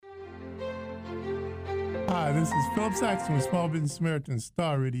Hi, this is Phillip Saxton with Small Business Samaritan's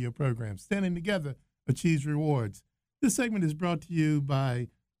Star Radio program, Standing Together Achieves Rewards. This segment is brought to you by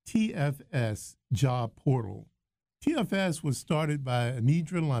TFS Job Portal. TFS was started by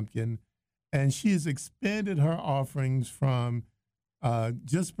Anidra Lumpkin, and she has expanded her offerings from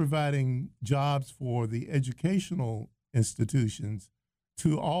just providing jobs for the educational institutions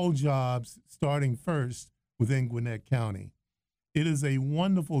to all jobs starting first within Gwinnett County. It is a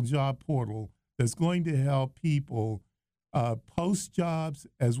wonderful job portal that's going to help people post jobs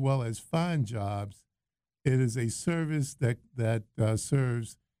as well as find jobs. It is a service that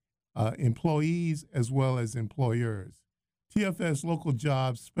serves employees as well as employers. TFS Local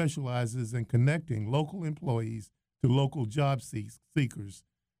Jobs specializes in connecting local employees to local job seekers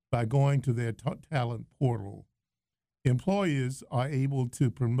by going to their talent portal. Employers are able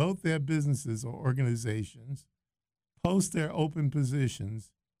to promote their businesses or organizations, post their open positions,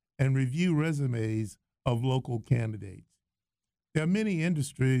 and review resumes of local candidates. There are many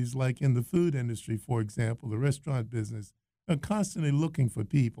industries, like in the food industry, for example, the restaurant business, are constantly looking for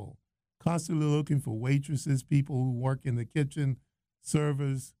people, constantly looking for waitresses, people who work in the kitchen,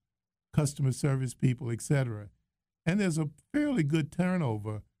 servers, customer service people, etc. And there's a fairly good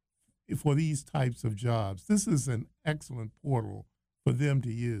turnover for these types of jobs. This is an excellent portal for them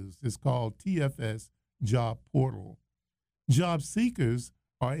to use. It's called TFS Job Portal. Job seekers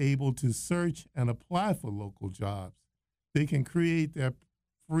are able to search and apply for local jobs. They can create their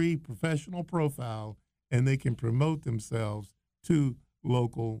free professional profile, and they can promote themselves to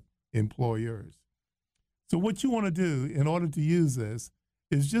local employers. So what you want to do in order to use this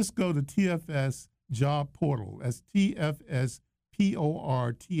is just go to TFS Job Portal. That's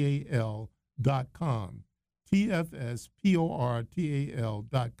TFSPORTAL.com,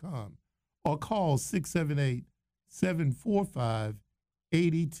 TFSPORTAL.com, or call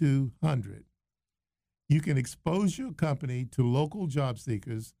 678-745-8200. You can expose your company to local job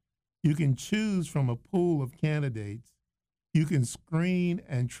seekers. You can choose from a pool of candidates. You can screen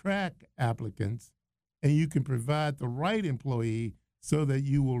and track applicants, and you can provide the right employee so that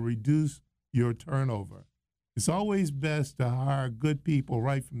you will reduce your turnover. It's always best to hire good people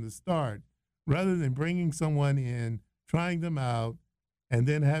right from the start rather than bringing someone in, trying them out, and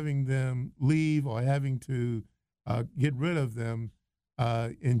then having them leave or having to get rid of them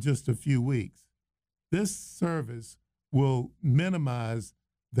in just a few weeks. This service will minimize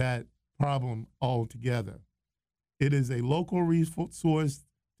that problem altogether. It is a local resource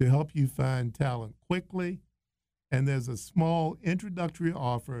to help you find talent quickly, and there's a small introductory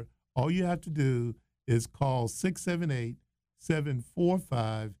offer. All you have to do is call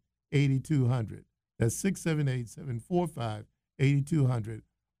 678-745-8200. That's 678-745-8200,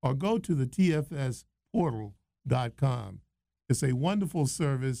 or go to the tfsportal.com. It's a wonderful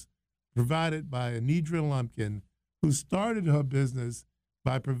service provided by Anidra Lumpkin, who started her business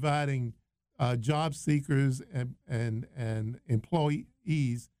by providing job seekers and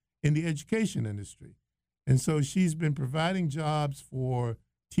employees in the education industry. And so she's been providing jobs for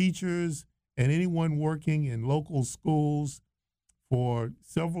teachers and anyone working in local schools for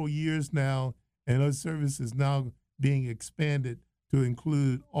several years now, and her service is now being expanded to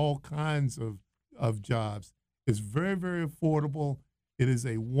include all kinds of jobs. It's very, very affordable. It is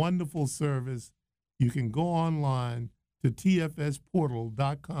a wonderful service. You can go online to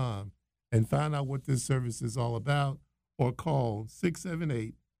tfsportal.com and find out what this service is all about, or call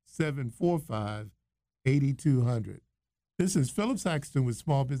 678-745-8200. This is Phillip Saxton with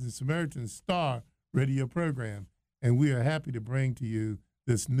Small Business Samaritan's Star Radio program, and we are happy to bring to you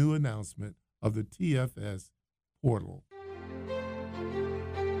this new announcement of the TFS portal.